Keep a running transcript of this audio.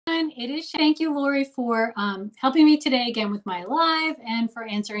everyone. It is Thank you, Laurie, for helping me today again with my live and for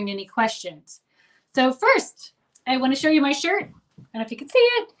answering any questions. So first, I want to show you my shirt. I don't know if you can see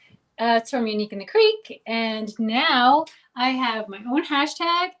it. It's from Unique in the Creek. And now I have my own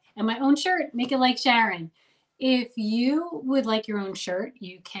hashtag and my own shirt, Make It Like Sharon. If you would like your own shirt,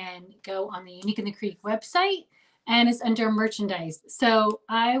 you can go on the Unique in the Creek website and it's under merchandise. So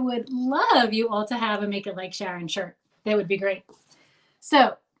I would love you all to have a Make It Like Sharon shirt. That would be great.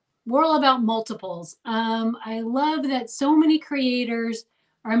 So we're all about multiples. I love that so many creators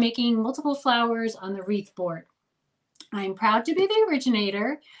are making multiple flowers on the wreath board. I'm proud to be the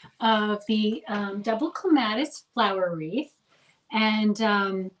originator of the double clematis flower wreath. And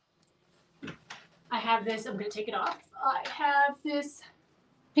I have this, I'm going to take it off. I have this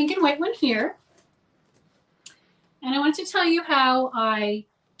pink and white one here. And I want to tell you how I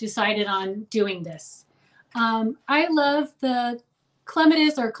decided on doing this. I love the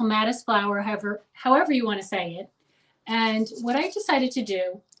clematis or clematis flower, however you want to say it. And what I decided to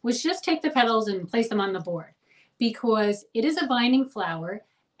do was just take the petals and place them on the board because it is a binding flower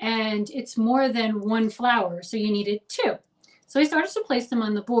and it's more than one flower, so you needed two. So I started to place them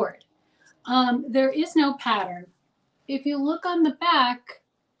on the board. There is no pattern. If you look on the back,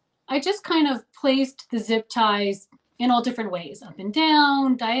 I just kind of placed the zip ties in all different ways, up and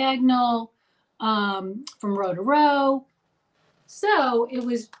down, diagonal, from row to row. So it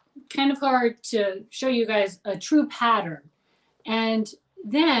was kind of hard to show you guys a true pattern. And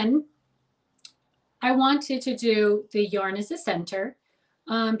then I wanted to do the yarn as the center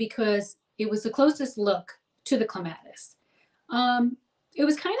because it was the closest look to the clematis. It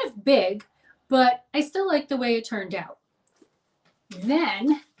was kind of big, but I still like the way it turned out.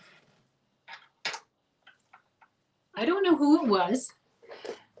 Then, I don't know who it was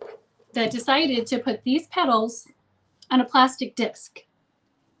that decided to put these petals on a plastic disc.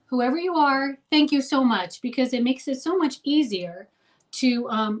 Whoever you are, thank you so much because it makes it so much easier to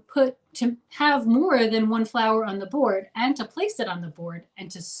have more than one flower on the board and to place it on the board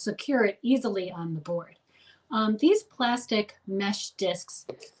and to secure it easily on the board. These plastic mesh discs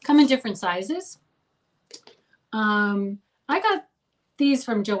come in different sizes. I got these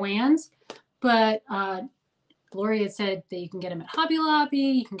from Joann's, but Laurie had said that you can get them at Hobby Lobby,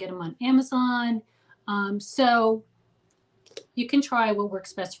 you can get them on Amazon. So you can try what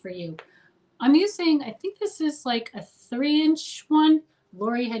works best for you. I'm using, I think this is like a 3-inch one.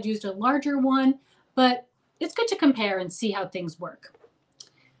 Laurie had used a larger one, but it's good to compare and see how things work.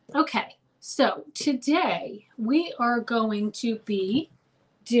 Okay, so today we are going to be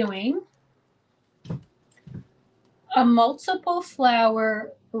doing a multiple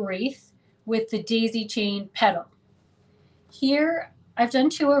flower wreath with the daisy chain petal. Here I've done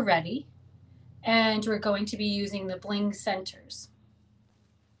 2 already. And we're going to be using the bling centers.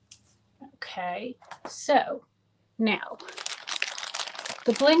 Okay, so now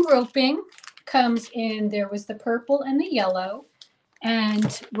the bling roping comes in, there was the purple and the yellow,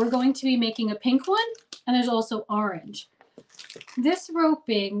 and we're going to be making a pink one, and there's also orange. This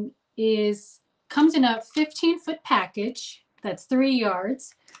roping comes in a 15-foot package, that's 3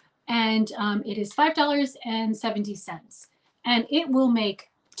 yards, and it is $5.70, and it will make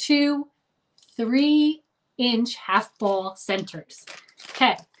 2 3-inch half ball centers.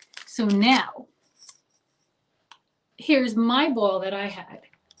 Okay, so now here's my ball that I had.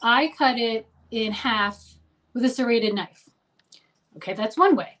 I cut it in half with a serrated knife. Okay, that's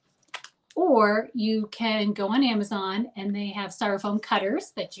one way. Or you can go on Amazon and they have styrofoam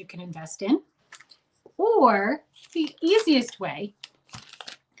cutters that you can invest in. Or the easiest way,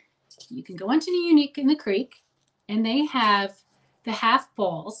 you can go onto the Unique in the Creek and they have the half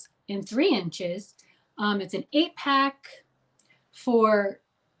balls in 3 inches. It's an 8-pack for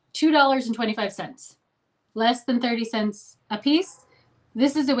 $2.25, less than 30 cents a piece.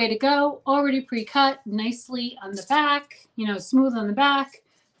 This is the way to go, already pre-cut nicely on the back, you know, smooth on the back.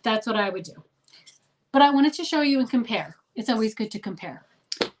 That's what I would do. But I wanted to show you and compare. It's always good to compare.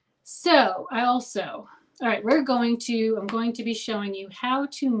 So all right, I'm going to be showing you how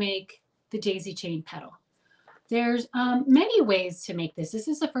to make the daisy chain petal. There's many ways to make this. This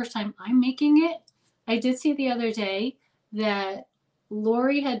is the first time I'm making it. I did see the other day that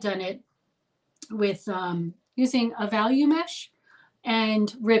Laurie had done it with using a value mesh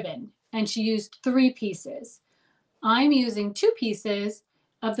and ribbon, and she used 3 pieces. I'm using 2 pieces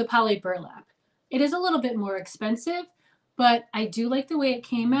of the poly burlap. It is a little bit more expensive, but I do like the way it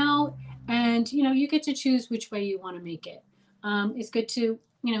came out, and you know, you get to choose which way you want to make it. It's good to,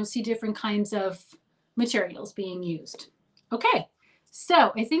 you know, see different kinds of materials being used. Okay,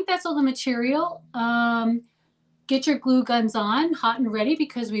 so I think that's all the material. get your glue guns on, hot and ready,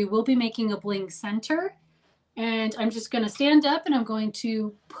 because we will be making a bling center. And I'm just going to stand up and I'm going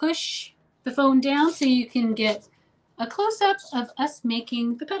to push the phone down so you can get a close-up of us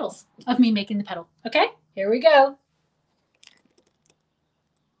making the petals, of me making the petal. Okay, here we go.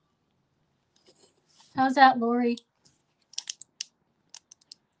 How's that, Laurie?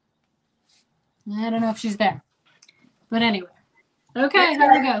 I don't know if she's there. But anyway. Okay,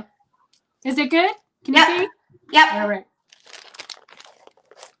 here we go. Is it good? Can you see? Yep. All right.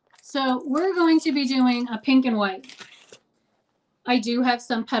 So we're going to be doing a pink and white. I do have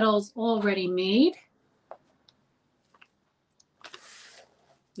some petals already made.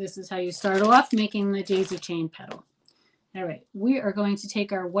 This is how you start off making the daisy chain petal. All right, we are going to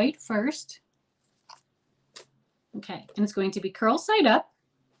take our white first. Okay, and it's going to be curl side up.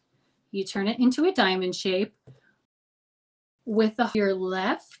 You turn it into a diamond shape. With your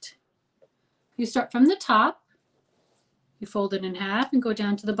left, you start from the top. You fold it in half and go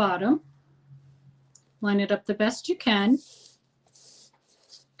down to the bottom. Line it up the best you can.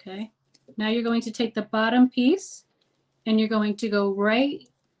 Okay, now you're going to take the bottom piece and you're going to go right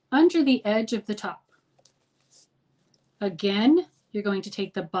under the edge of the top. Again, you're going to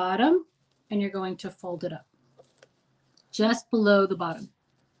take the bottom and you're going to fold it up just below the bottom.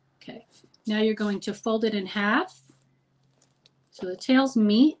 Okay, now you're going to fold it in half so the tails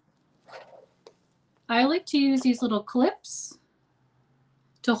meet. I like to use these little clips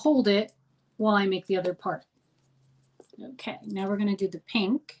to hold it while I make the other part. Okay, now we're going to do the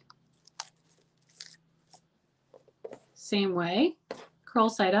pink. Same way, curl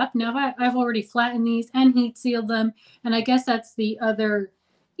side up. Now I've already flattened these and heat sealed them, and I guess that's the other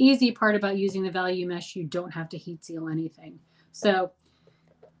easy part about using the value mesh. You don't have to heat seal anything. So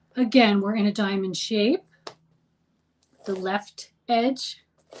again, we're in a diamond shape. The left edge,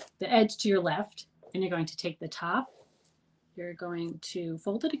 the edge to your left, and you're going to take the top. You're going to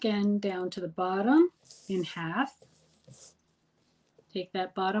fold it again down to the bottom in half. Take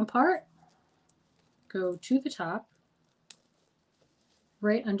that bottom part, go to the top,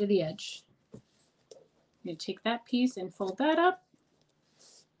 right under the edge. You take that piece and fold that up,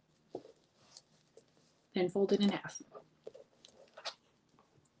 then fold it in half.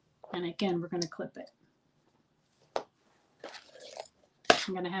 And again, we're going to clip it.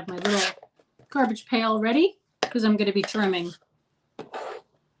 I'm going to have my little garbage pail ready because I'm going to be trimming.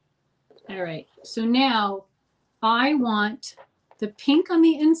 All right, so now I want the pink on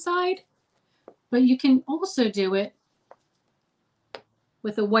the inside, but you can also do it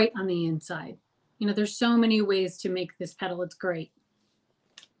with a white on the inside. You know, there's so many ways to make this petal. It's great.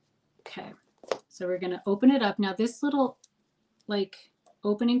 Okay, so we're going to open it up. Now this little like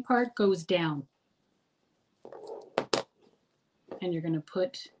opening part goes down. And you're going to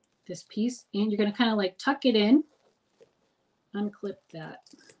put this piece in. You're going to kind of like tuck it in. Unclip that.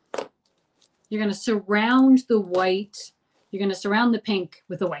 You're going to surround the white. You're going to surround the pink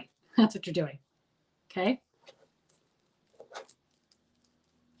with the white. That's what you're doing. Okay.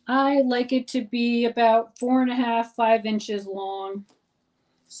 I like it to be about 4.5, 5 inches long.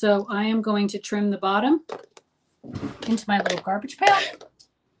 So I am going to trim the bottom into my little garbage pail.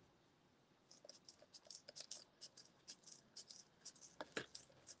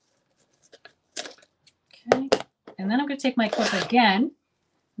 Okay, and then I'm going to take my clip again.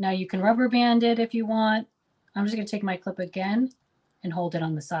 Now you can rubber band it if you want. I'm just going to take my clip again and hold it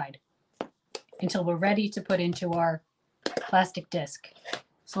on the side until we're ready to put into our plastic disc.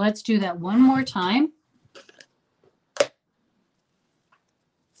 So let's do that one more time.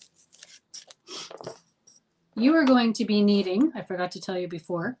 You are going to be needing, I forgot to tell you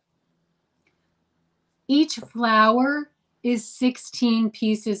before, each flower is 16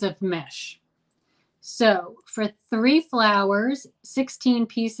 pieces of mesh. So for 3 flowers, 16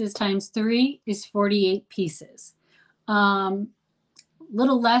 pieces times 3 is 48 pieces.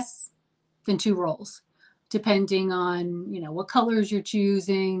 Little less than 2 rolls, depending on, you know, what colors you're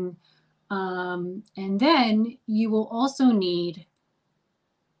choosing. And then you will also need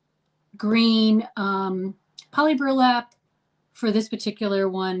green poly burlap. For this particular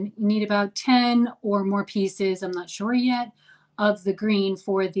one, you need about 10 or more pieces, I'm not sure yet, of the green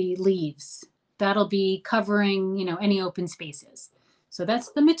for the leaves. That'll be covering, you know, any open spaces. So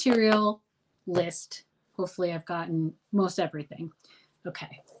that's the material list. Hopefully I've gotten most everything.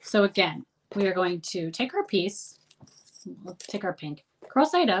 Okay, so again, we are going to take our piece, we'll take our pink, curl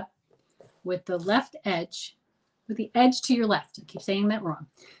side up with the left edge, with the edge to your left. I keep saying that wrong.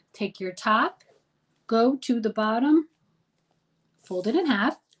 Take your top, go to the bottom, fold it in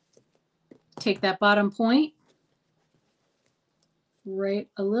half, take that bottom point, right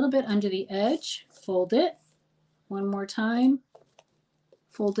a little bit under the edge, fold it, One more time.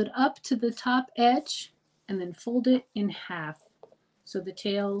 Fold it up to the top edge and then fold it in half so the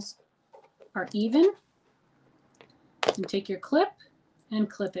tails are even. And take your clip and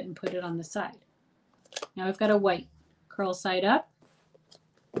clip it and put it on the side. Now I've got a white. Curl side up,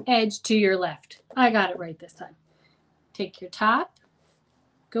 edge to your left. I got it right this time. Take your top,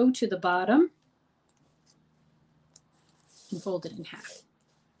 go to the bottom, and fold it in half.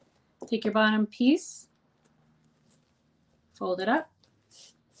 Take your bottom piece, fold it up,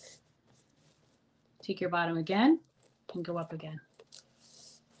 take your bottom again, and go up again.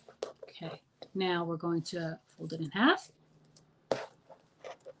 Okay, now we're going to fold it in half.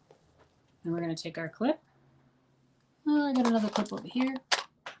 And we're going to take our clip. Oh, I got another clip over here.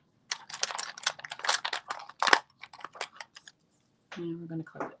 And we're going to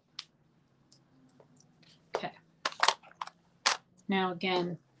clip it. Okay. Now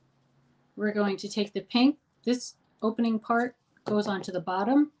again, we're going to take the pink. This opening part goes onto the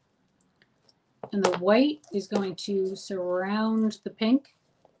bottom. And the white is going to surround the pink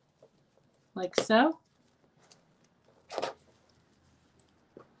like so.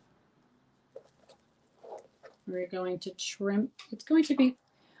 We're going to trim. It's going to be,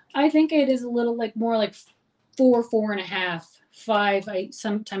 I think it is a little like more like 4, 4.5, 5. I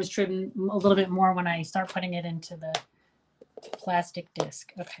sometimes trim a little bit more when I start putting it into the plastic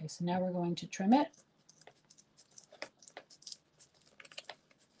disc. Okay, so now we're going to trim it.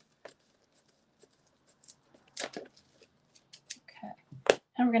 Okay,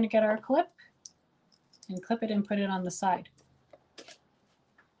 and we're going to get our clip and clip it and put it on the side.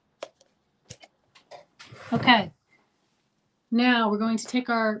 Okay, now we're going to take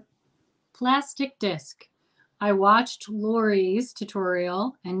our plastic disc. I watched Laurie's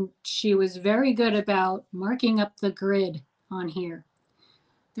tutorial and she was very good about marking up the grid on here.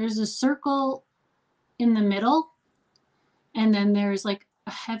 There's a circle in the middle and then there's like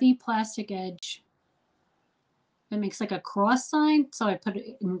a heavy plastic edge that makes like a cross sign. So I put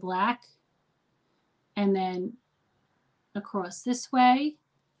it in black and then across this way.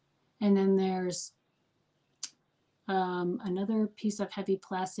 And then there's another piece of heavy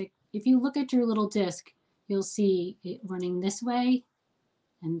plastic. If you look at your little disc, you'll see it running this way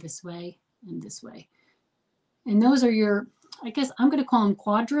and this way and this way. And those are your, I guess I'm going to call them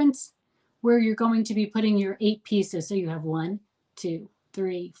quadrants, where you're going to be putting your 8 pieces. So you have 1, 2,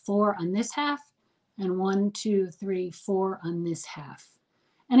 3, 4 on this half, and 1, 2, 3, 4 on this half.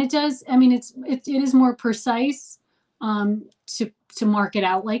 And it does, I mean, it is more precise to mark it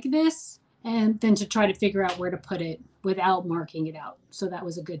out like this, and then to try to figure out where to put it without marking it out. So that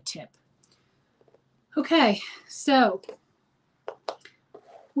was a good tip. Okay, so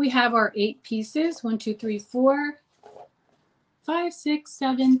we have our 8 pieces, 1, 2, 3, 4, 5, 6,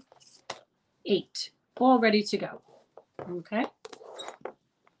 7, 8, all ready to go. Okay.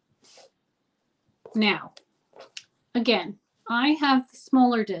 Now, again, I have the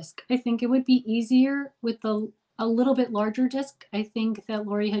smaller disc. I think it would be easier with a little bit larger disc. I think that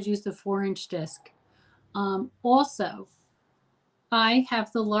Laurie has used the 4-inch disc. Also, I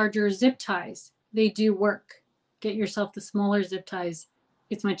have the larger zip ties. They do work. Get yourself the smaller zip ties.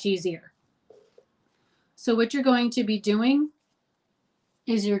 It's much easier. So what you're going to be doing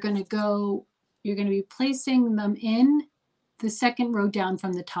is you're going to be placing them in the second row down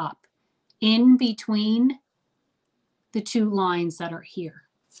from the top, in between the 2 lines that are here.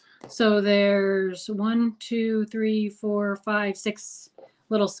 So there's 1, 2, 3, 4, 5, 6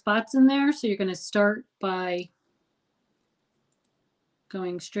 little spots in there. So you're going to start by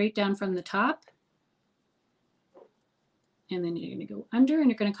going straight down from the top. And then you're going to go under and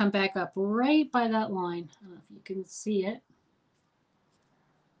you're going to come back up right by that line. I don't know if you can see it.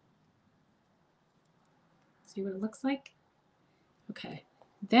 See what it looks like? Okay.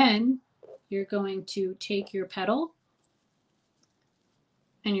 Then you're going to take your petal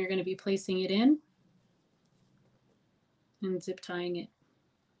and you're going to be placing it in and zip tying it.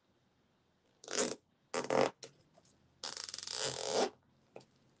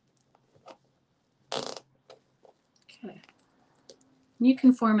 Okay. You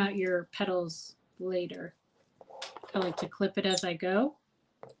can form out your petals later. I like to clip it as I go.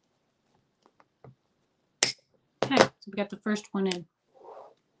 Okay, so we got the first one in.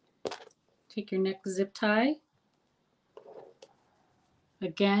 Take your next zip tie.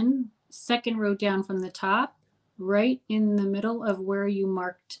 Again, second row down from the top, right in the middle of where you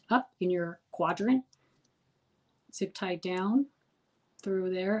marked up in your quadrant. Zip tie down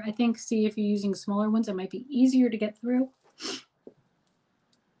through there. I think, see, if you're using smaller ones, it might be easier to get through.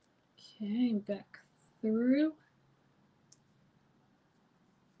 Okay, back through.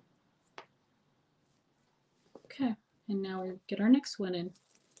 Okay, and now we get our next one in.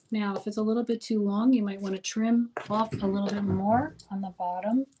 Now, if it's a little bit too long, you might want to trim off a little bit more on the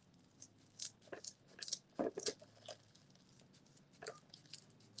bottom.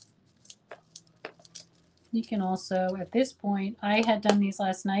 You can also, at this point, I had done these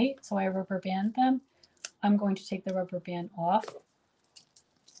last night, so I rubber band them. I'm going to take the rubber band off.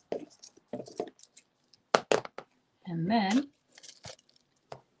 And then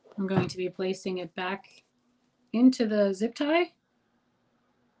I'm going to be placing it back into the zip tie.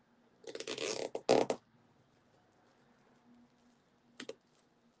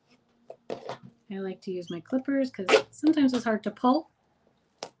 I like to use my clippers because sometimes it's hard to pull.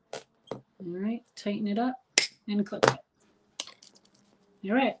 All right, tighten it up and clip it.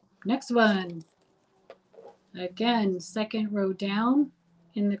 All right, next one. Again, second row down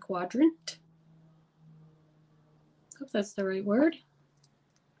in the quadrant. Hope that's the right word.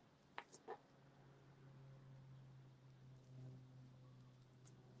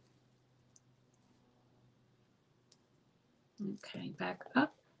 Okay, back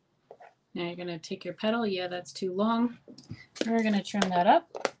up. Now you're going to take your petal. Yeah, that's too long. We're going to trim that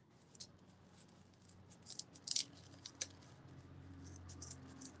up.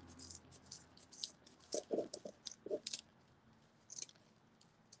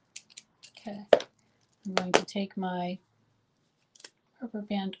 Okay, I'm going to take my rubber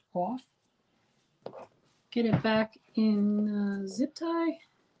band off, get it back in the zip tie.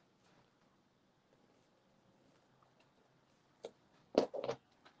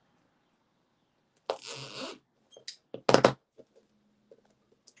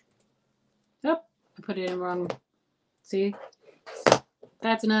 Oh, I put it in wrong. See,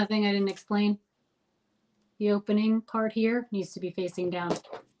 that's another thing I didn't explain. The opening part here needs to be facing down.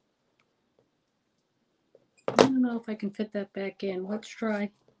 I don't know if I can fit that back in. Let's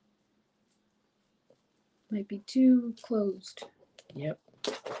try. Might be too closed. Yep.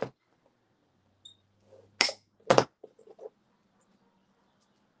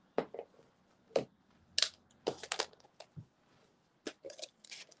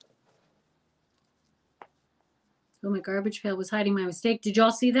 Oh, my garbage pail was hiding my mistake. Did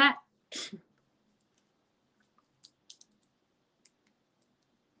y'all see that?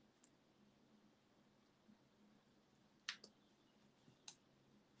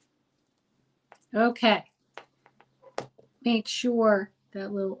 Okay. Make sure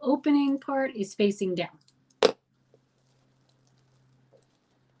that little opening part is facing down.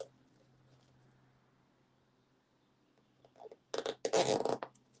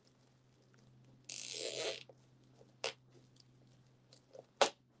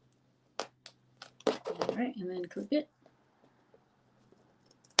 All right, and then clip it.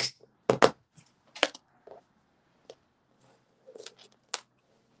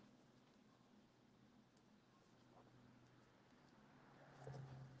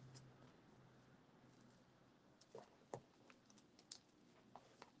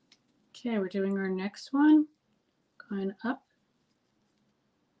 Okay, we're doing our next one. Going up.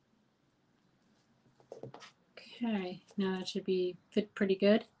 Okay, now that should be fit pretty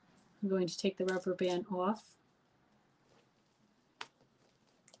good. I'm going to take the rubber band off.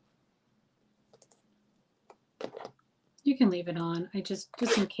 You can leave it on. I just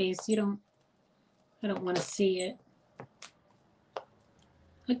in case I don't want to see it.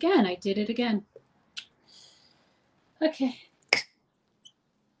 Again, I did it again. Okay.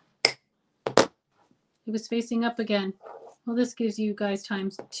 It was facing up again. Well, this gives you guys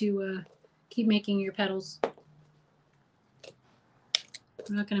time to keep making your petals.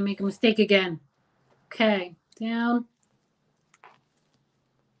 I'm not going to make a mistake again. Okay, down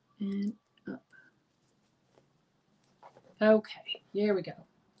and up. Okay, here we go.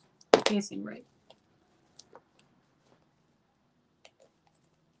 Facing right.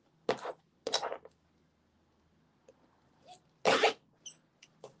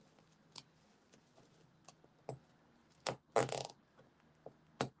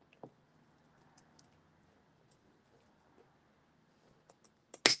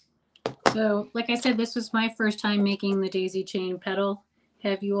 So, like I said, this was my first time making the daisy chain petal.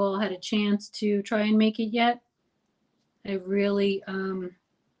 Have you all had a chance to try and make it yet? I really, I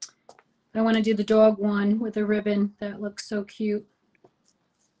want to do the dog one with a ribbon. That looks so cute.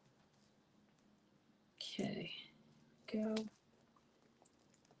 Okay, go.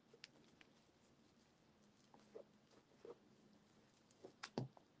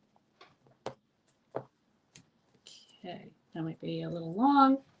 Okay, that might be a little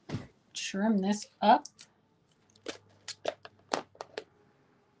long. Trim this up.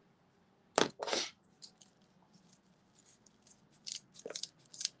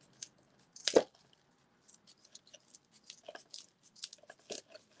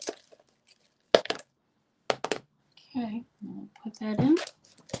 Okay, I'll put that in.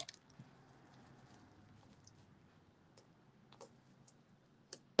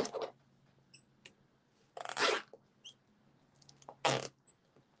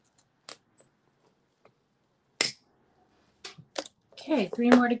 Okay, 3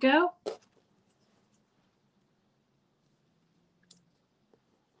 more to go.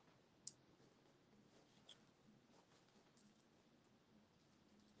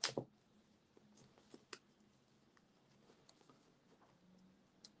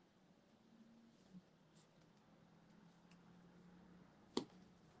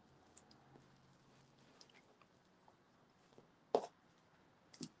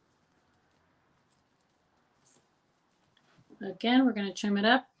 Again, we're going to trim it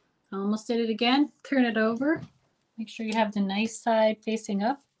up. Almost did it again. Turn it over. Make sure you have the nice side facing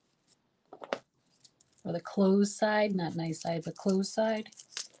up. Or the closed side, not nice side, but closed side.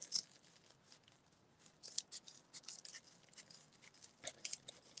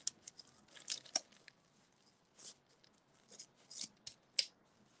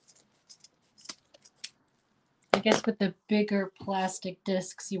 I guess with the bigger plastic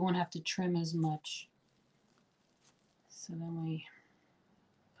discs, you won't have to trim as much. So then we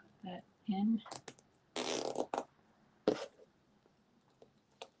put that in.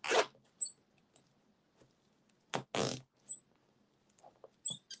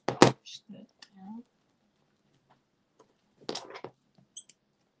 Push that down.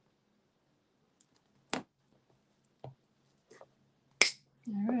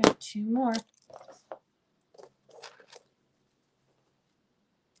 All right, 2 more.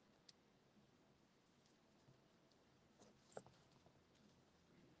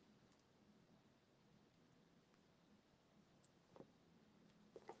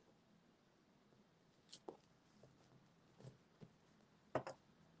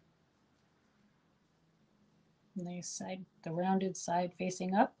 Nice side, the rounded side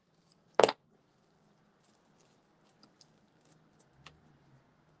facing up.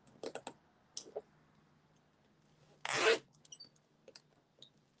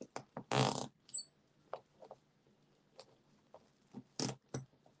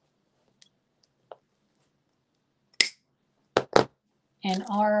 And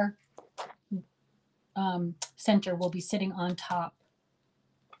our center will be sitting on top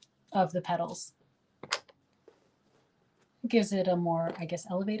of the petals. It gives it a more, I guess,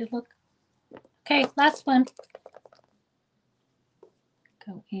 elevated look. Okay, last one.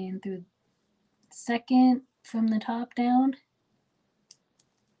 Go in through the second from the top down.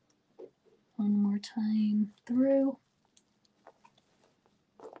 One more time through.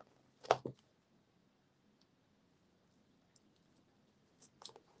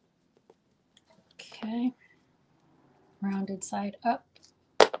 Okay, rounded side up.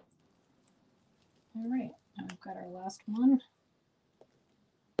 All right, now we've got our last one.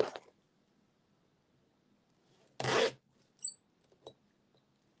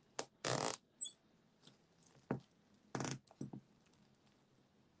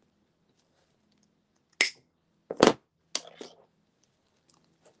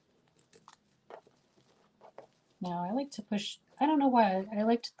 Now I like to push, I don't know why, I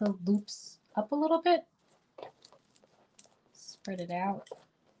liked the loops up a little bit. Spread it out.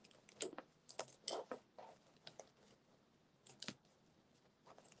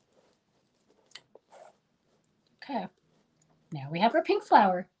 Okay, now we have our pink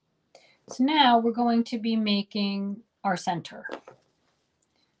flower. So now we're going to be making our center.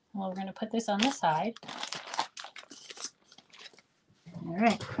 Well, we're going to put this on the side. All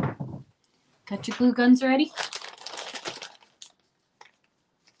right, got your glue guns ready?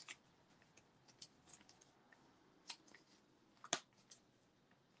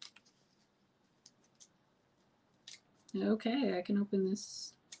 Okay, I can open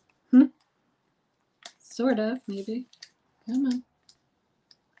this. Sort of, maybe. Come on.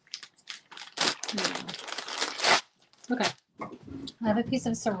 Okay. I have a piece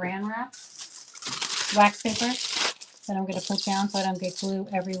of saran wrap, wax paper, that I'm going to put down so I don't get glue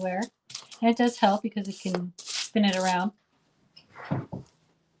everywhere. And it does help because it can spin it around.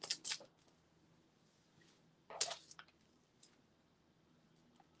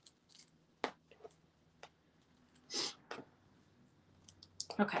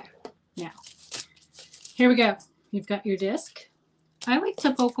 Okay, now, here we go. You've got your disc. I like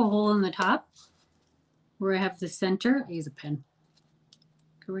to poke a hole in the top where I have the center. I use a pen.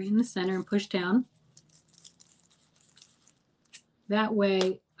 Go right in the center and push down. That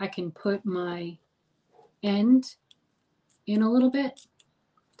way I can put my end in a little bit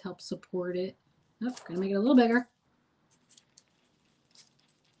to help support it. Oh, gonna make it a little bigger.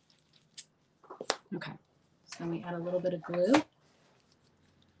 Okay, so Let me add a little bit of glue.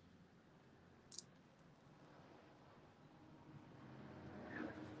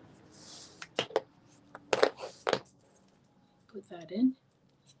 Put that in.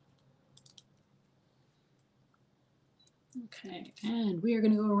 Okay, and we are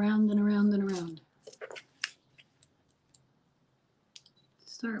going to go around and around and around.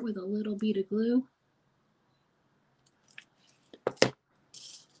 Start with a little bead of glue.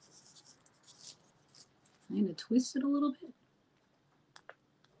 I'm going to twist it a little bit.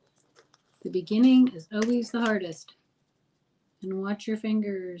 The beginning is always the hardest. And watch your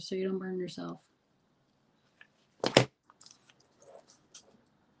fingers so you don't burn yourself. I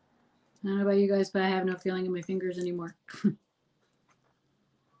don't know about you guys, but I have no feeling in my fingers anymore.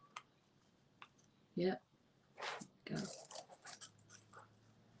 Yep. Go.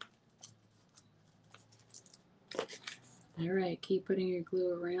 All right, keep putting your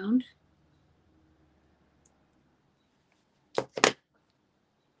glue around.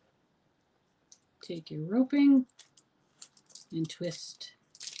 Take your roping and twist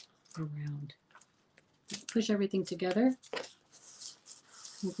around. Push everything together.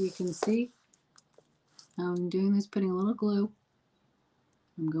 If you can see, I'm doing this, putting a little glue.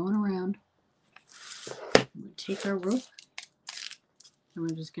 I'm going around. I'm going to take our rope and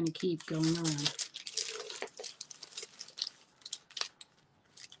we're just going to keep going around.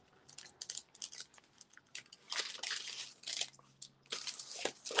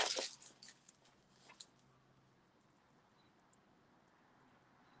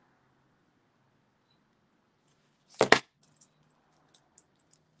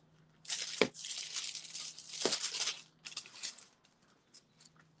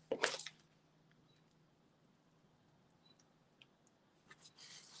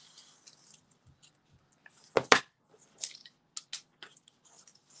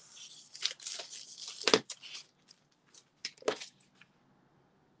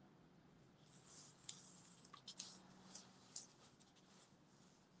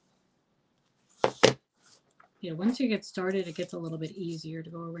 Yeah, once you get started, it gets a little bit easier to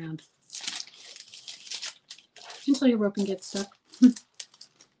go around until your roping gets stuck.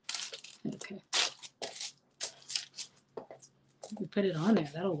 Okay. We put it on there,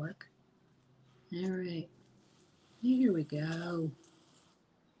 that'll work. All right, here we go.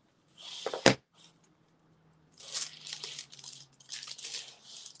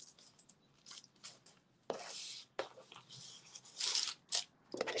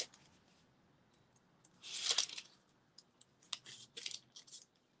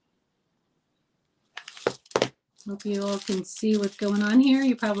 Hope you all can see what's going on here.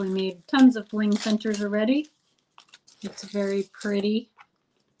 You probably made tons of bling centers already. It's very pretty.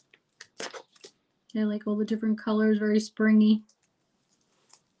 I like all the different colors, very springy.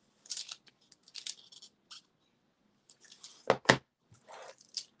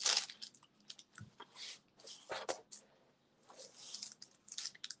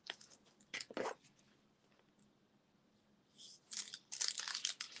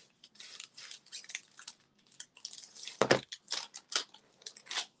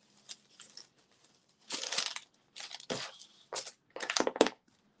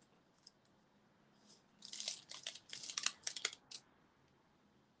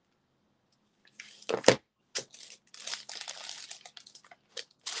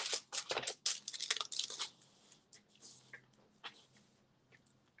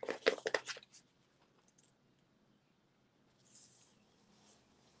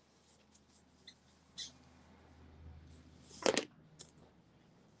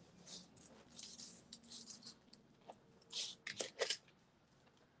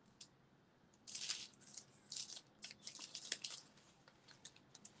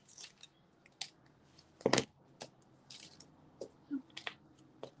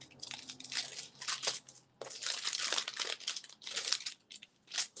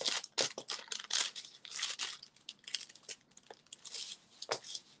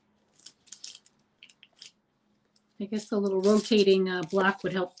 I guess the little rotating block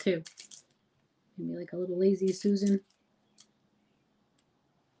would help too. Maybe like a little lazy Susan.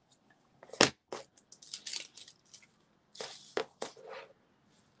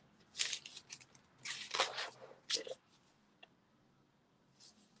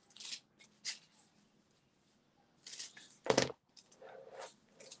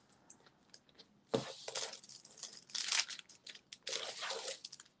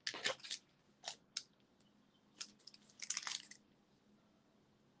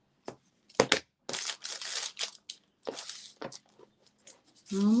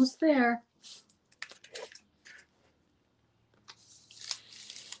 Almost there.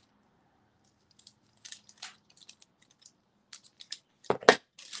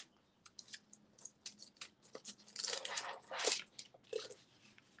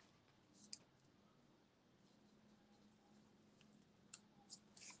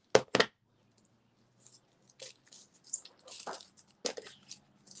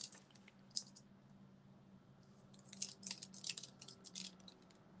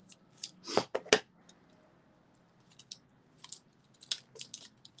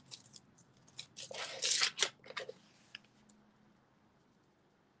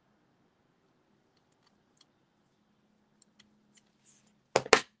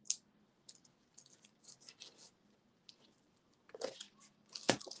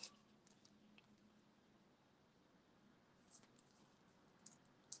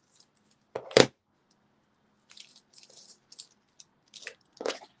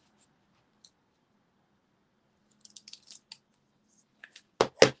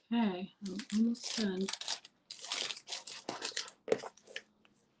 Okay, I'm almost done.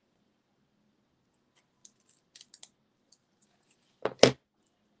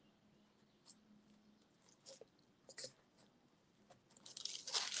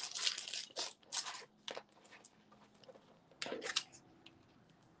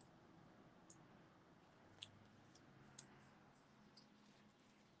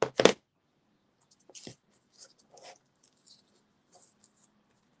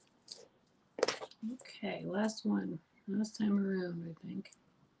 Okay, last one. Last time around, I think.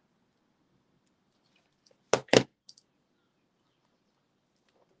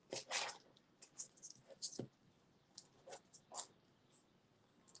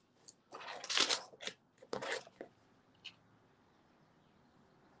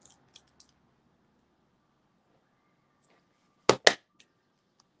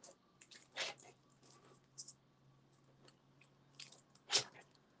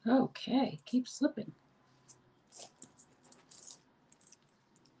 Okay, keep slipping.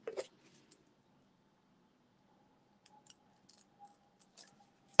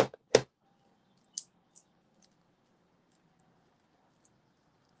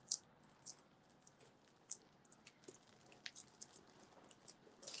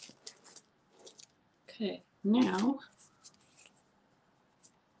 Okay, now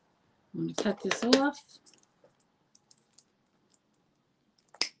I'm going to cut this off.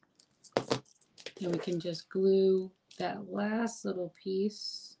 And we can just glue that last little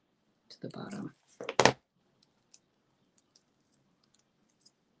piece to the bottom.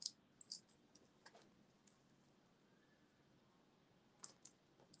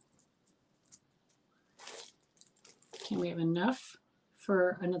 Okay, we have enough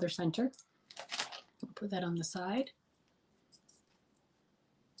for another center. We'll put that on the side.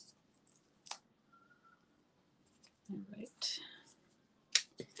 All right.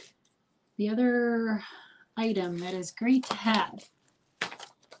 The other item that is great to have,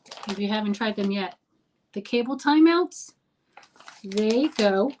 if you haven't tried them yet, the cable timeouts, they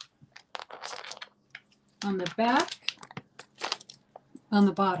go on the back, on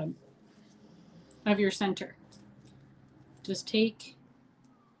the bottom of your center. Just take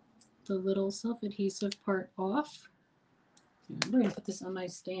the little self-adhesive part off. We're going to put this on my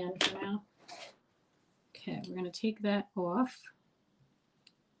stand for now. Okay, we're going to take that off.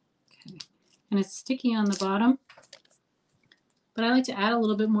 Okay, and it's sticky on the bottom, but I like to add a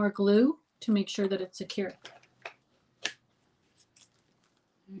little bit more glue to make sure that it's secure. All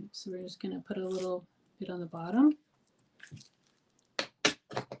right, so we're just going to put a little bit on the bottom,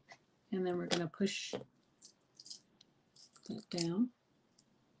 and then we're going to push that down.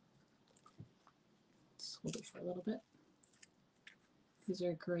 Let's hold it for a little bit. These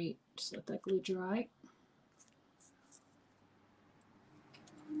are great. Just let that glue dry.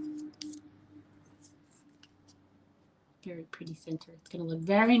 Very pretty center. It's going to look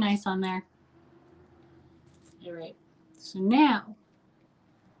very nice on there. All right. So now,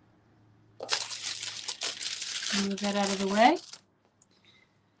 move that out of the way.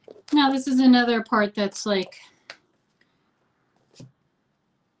 Now this is another part that's like,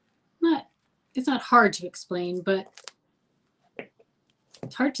 it's not hard to explain, but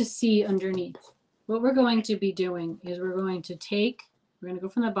it's hard to see underneath. What we're going to be doing is we're going to go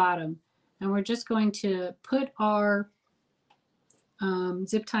from the bottom, and we're just going to put our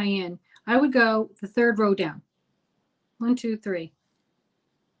zip tie in. I would go the third row down. 1, 2, 3.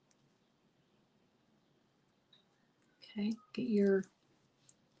 Okay, get your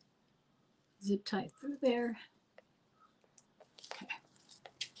zip tie through there. Okay,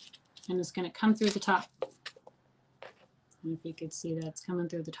 and it's going to come through the top. And if you could see that, it's coming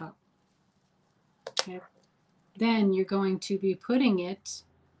through the top. Okay, then you're going to be putting it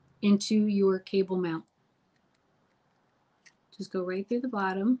into your cable mount. Just go right through the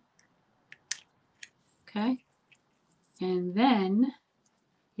bottom. Okay, and then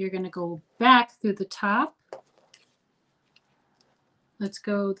you're going to go back through the top. Let's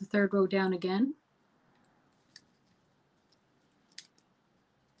go the third row down again.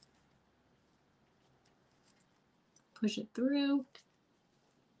 Push it through.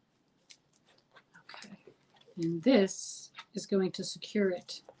 Okay, and this is going to secure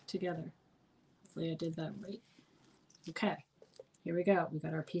it together. Hopefully I did that right. Okay, here we go. We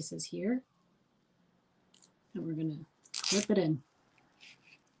got our pieces here, and we're going to clip it in.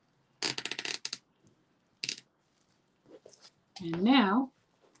 And now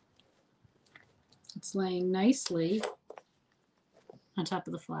it's laying nicely on top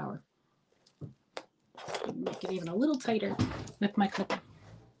of the flower. Make it even a little tighter with my clipper.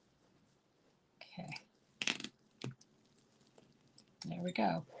 Okay. There we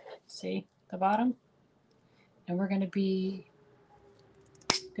go. See the bottom? And we're going to be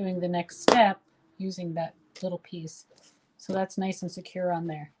doing the next step using that little piece. So that's nice and secure on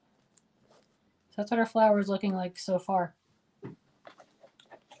there. So that's what our flower is looking like so far.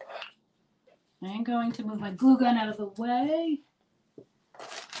 I'm going to move my glue gun out of the way.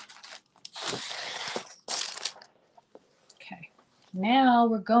 Okay, now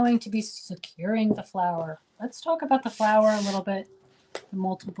we're going to be securing the flower. Let's talk about the flower a little bit, the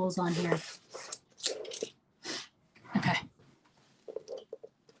multiples on here. Okay.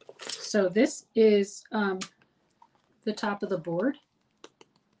 So this is the top of the board.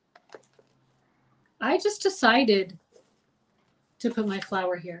 I just decided to put my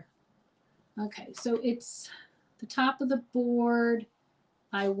flower here. Okay, so it's the top of the board.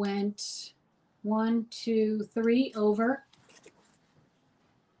 I went 1, 2, 3 over.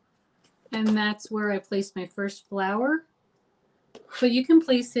 And that's where I placed my first flower. But you can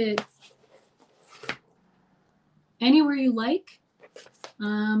place it anywhere you like.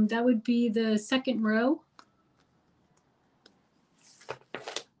 That would be the second row.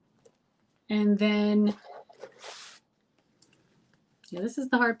 And then, yeah, this is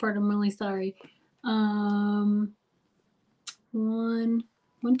the hard part. I'm really sorry. 1,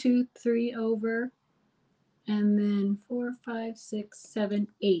 2, 3 over. And then 4, 5, 6, 7,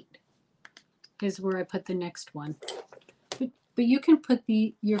 8 is where I put the next one. But you can put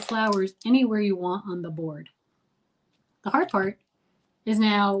your flowers anywhere you want on the board. The hard part is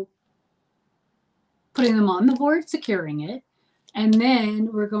now putting them on the board, securing it, and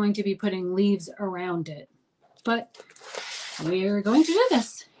then we're going to be putting leaves around it. But we're going to do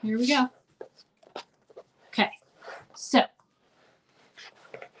this. Here we go. Okay, so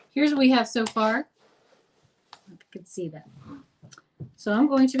here's what we have so far. I can see that. So I'm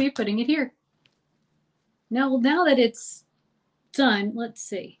going to be putting it here. Now that it's done, let's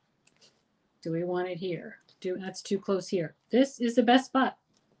see. Do we want it here? That's too close here. This is the best spot.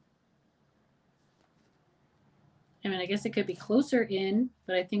 I mean, I guess it could be closer in,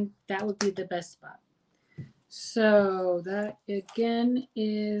 but I think that would be the best spot. So that again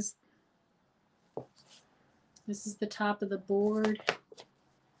is, this is the top of the board.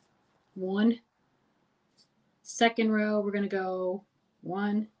 1. Second row, we're going to go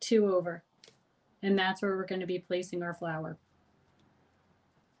 1, 2 over. And that's where we're going to be placing our flower.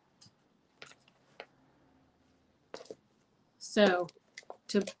 So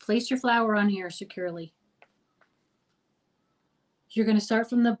to place your flower on here securely, you're going to start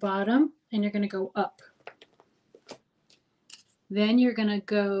from the bottom and you're going to go up. Then you're going to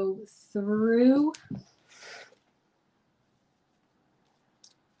go through.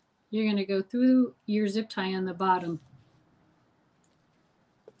 You're going to go through your zip tie on the bottom.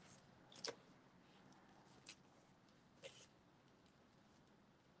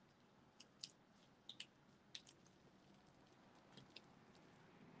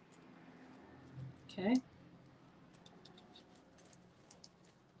 Okay.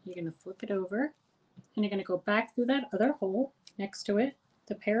 You're going to flip it over and you're going to go back through that other hole next to it,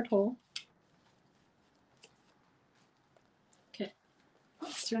 the paired hole. Okay.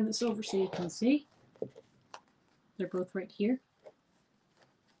 Let's turn this over so you can see. They're both right here.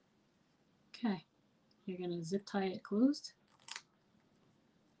 Okay. You're going to zip tie it closed.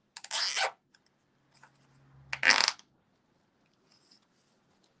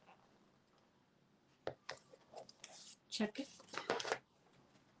 Check it.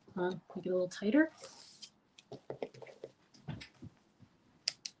 Make it a little tighter.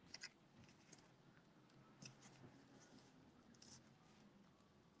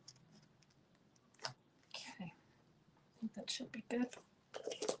 Okay, I think that should be good.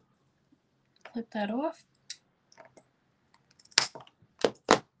 Flip that off.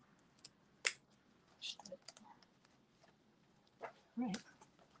 Right.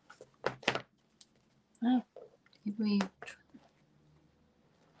 Oh, give me.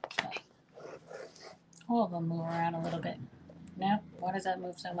 Okay. All of them move around a little bit. No, why does that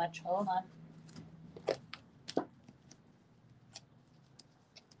move so much? Hold on.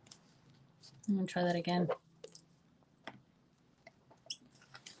 I'm gonna try that again.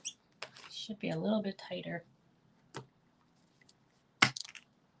 Should be a little bit tighter.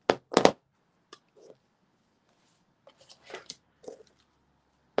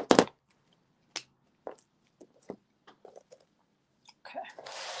 Okay.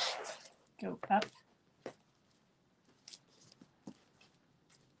 Go up.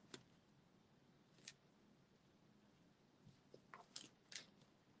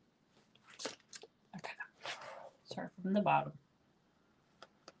 Okay. Start from the bottom.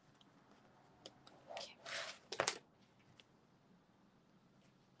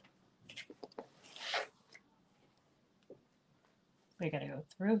 We got to go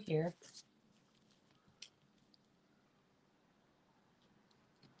through here.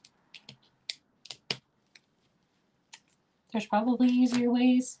 There's probably easier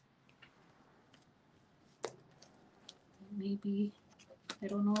ways. Maybe I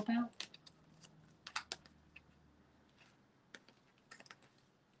don't know about.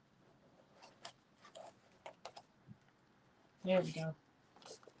 There we go.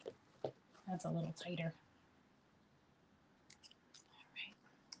 That's a little tighter.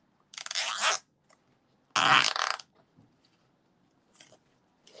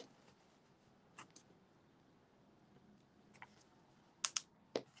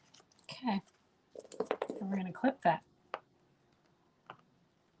 Okay, and we're going to clip that.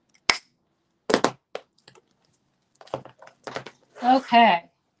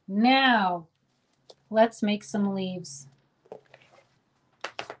 Okay, now let's make some leaves.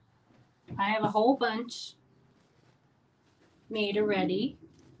 I have a whole bunch made already.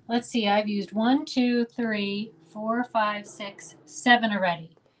 Let's see, I've used 1, 2, 3, 4, 5, 6, 7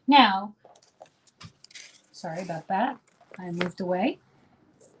 already. Now, sorry about that, I moved away.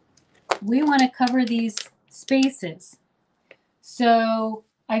 We want to cover these spaces. So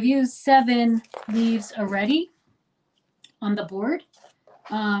I've used 7 leaves already on the board.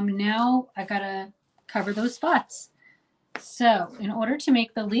 Now I gotta cover those spots. So in order to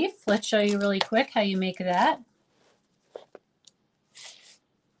make the leaf, let's show you really quick how you make that.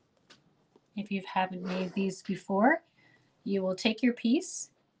 If you haven't made these before, you will take your piece,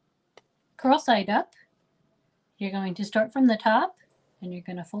 curl side up. You're going to start from the top and you're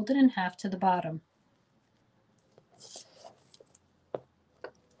going to fold it in half to the bottom.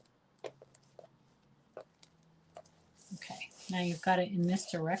 Okay, now you've got it in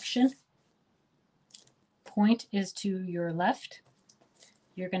this direction. Point is to your left.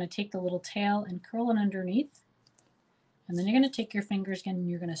 You're going to take the little tail and curl it underneath. And then you're going to take your fingers again and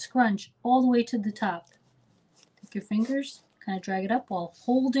you're going to scrunch all the way to the top. Take your fingers, kind of drag it up while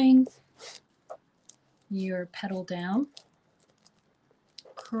holding your petal down.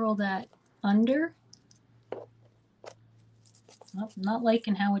 Curl that under. Oh, not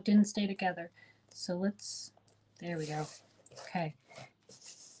liking how it didn't stay together. So let's, there we go. Okay.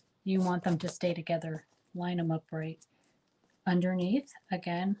 You want them to stay together. Line them up right. Underneath,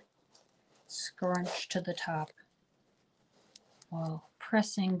 again, scrunch to the top while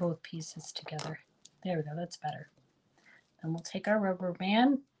pressing both pieces together. There we go, that's better. Then we'll take our rubber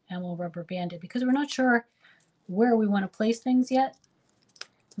band and we'll rubber band it because we're not sure where we want to place things yet.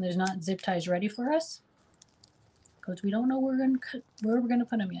 And there's not zip ties ready for us because we don't know where we're going to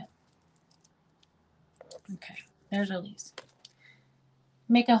put them yet. Okay, there's our leaves.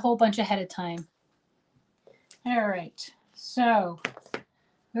 Make a whole bunch ahead of time. All right, so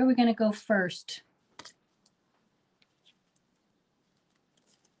where are we going to go first?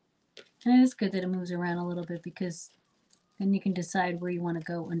 And it is good that it moves around a little bit because then you can decide where you want to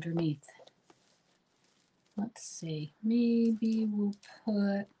go underneath. Let's see, maybe we'll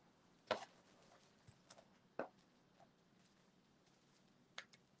put,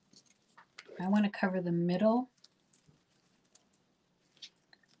 I want to cover the middle.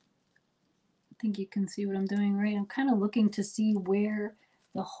 I think you can see what I'm doing, right? I'm kind of looking to see where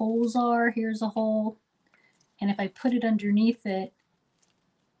the holes are. Here's a hole. And if I put it underneath it,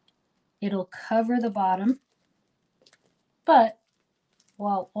 it'll cover the bottom, but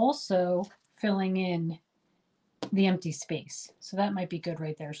while also filling in the empty space. So that might be good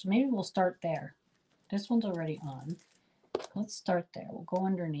right there. So maybe we'll start there. This one's already on. Let's start there. We'll go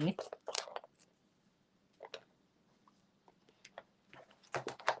underneath.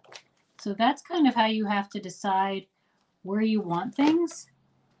 So that's kind of how you have to decide where you want things.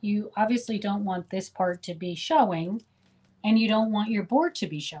 You obviously don't want this part to be showing, and you don't want your board to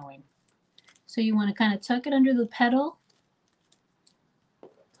be showing. So you want to kind of tuck it under the petal.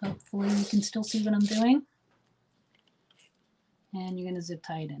 Hopefully you can still see what I'm doing. And you're going to zip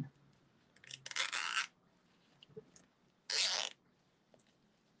tie it in.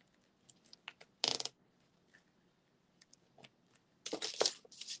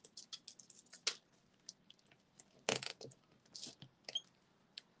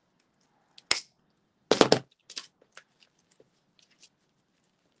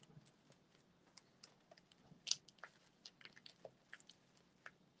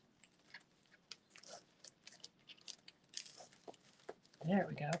 There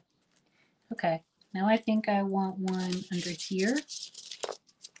we go. Okay, now I think I want one under here.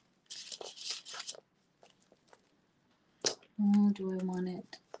 Oh, do I want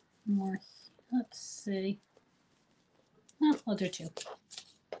it more? Let's see. No, I'll do 2.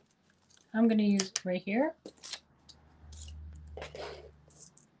 I'm going to use right here.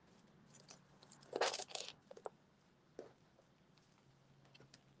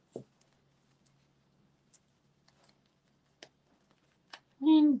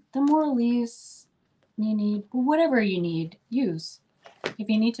 mean, the more leaves you need, whatever you need, use. If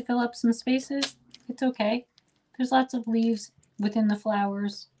you need to fill up some spaces, it's okay. There's lots of leaves within the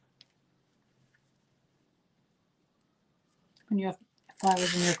flowers. When you have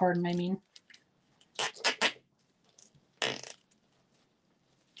flowers in your garden, I mean.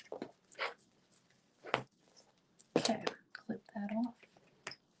 Okay, clip that off.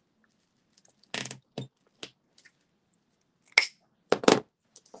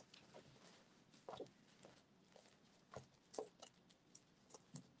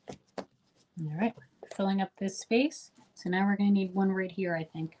 All right, filling up this space. So now we're going to need one right here, I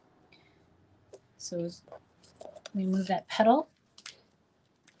think. So we move that petal,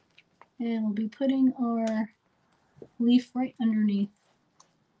 and we'll be putting our leaf right underneath.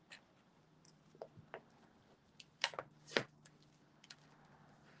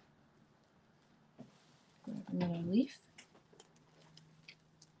 Grab another leaf.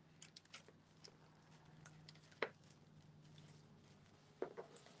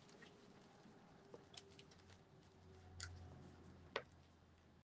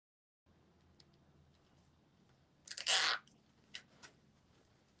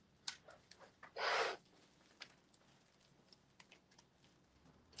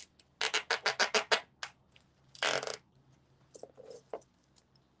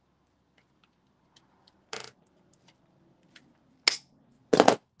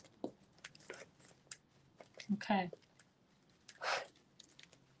 Okay.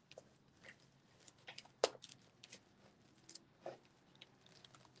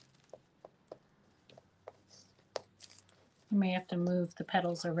 You may have to move the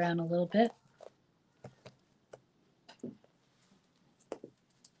petals around a little bit.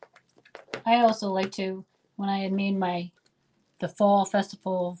 I also like to, when I had made the fall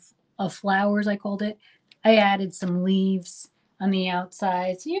festival of flowers, I called it, I added some leaves on the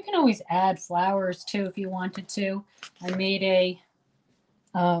outside. So you can always add flowers too if you wanted to. I made a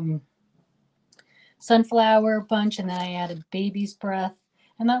sunflower bunch, and then I added baby's breath,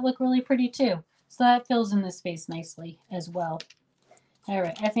 and that looked really pretty too. So that fills in the space nicely as well. All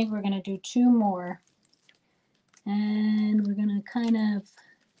right, I think we're going to do two more, and we're going to kind of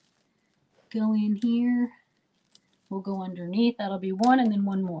go in here. We'll go underneath. That'll be one, and then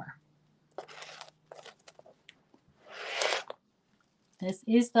one more. This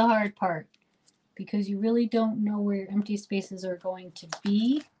is the hard part because you really don't know where your empty spaces are going to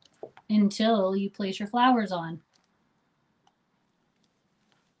be until you place your flowers on.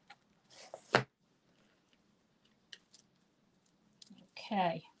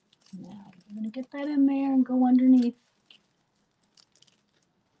 Okay, now we're going to get that in there and go underneath.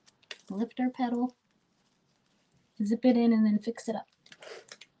 Lift our petal, zip it in, and then fix it up.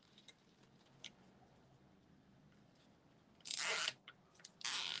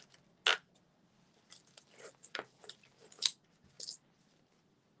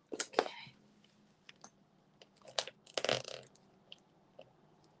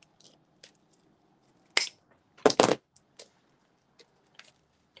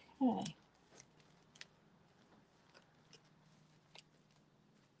 Okay.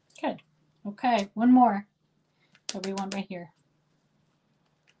 Good. Okay, one more. There'll be one right here.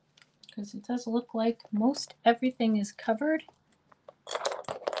 Because it does look like most everything is covered.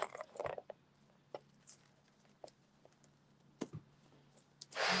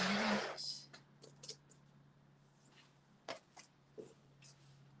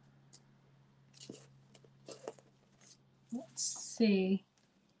 Let's see.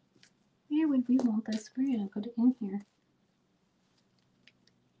 Where would we want this? We're going to put it in here.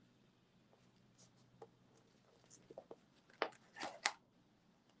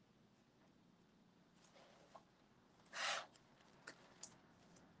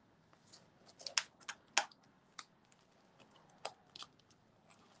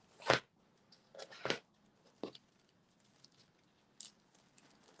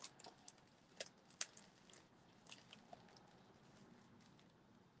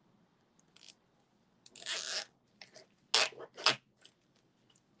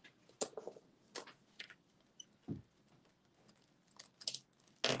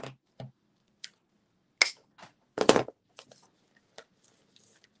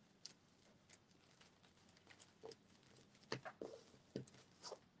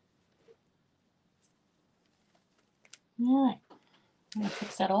 All right, I'm gonna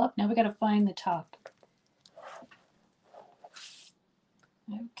fix that all up. Now we got to find the top.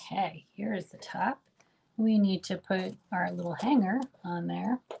 Okay, here's the top. We need to put our little hanger on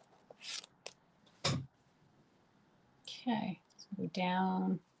there. Okay, so go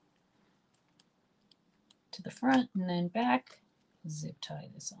down to the front and then back. zip tie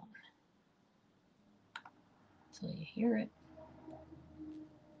this on until you hear it.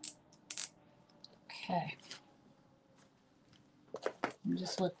 Okay. And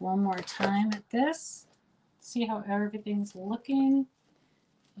just look one more time at this. See how everything's looking.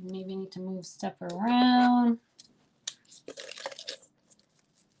 You maybe need to move stuff around.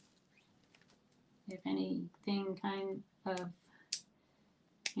 If anything kind of,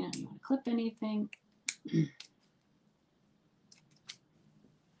 you want to clip anything.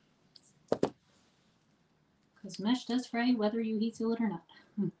 Because mesh does fray whether you heat seal it or not.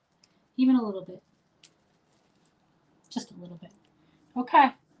 Even a little bit. Just a little bit.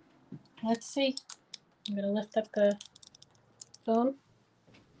 Okay. Let's see. I'm going to lift up the phone.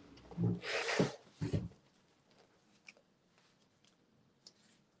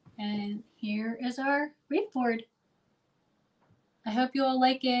 And here is our wreath board. I hope you all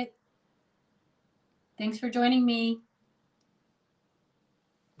like it. Thanks for joining me.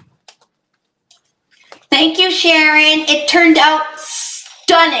 Thank you, Sharon. It turned out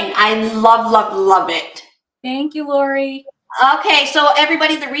stunning. I love it. Thank you, Laurie. Okay, so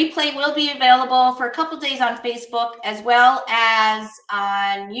everybody, the replay will be available for a couple days on Facebook as well as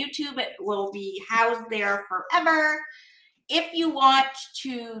on YouTube. It will be housed there forever. If you want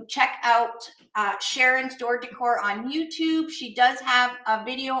to check out Sharon's door decor on YouTube, she does have a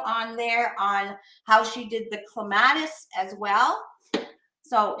video on there on how she did the clematis as well.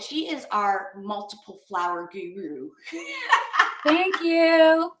 So she is our multiple flower guru. Thank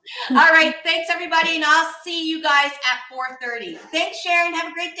you. All right. Thanks, everybody. And I'll see you guys at 4:30. Thanks, Sharon.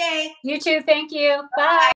 Have a great day. You too. Thank you. Bye.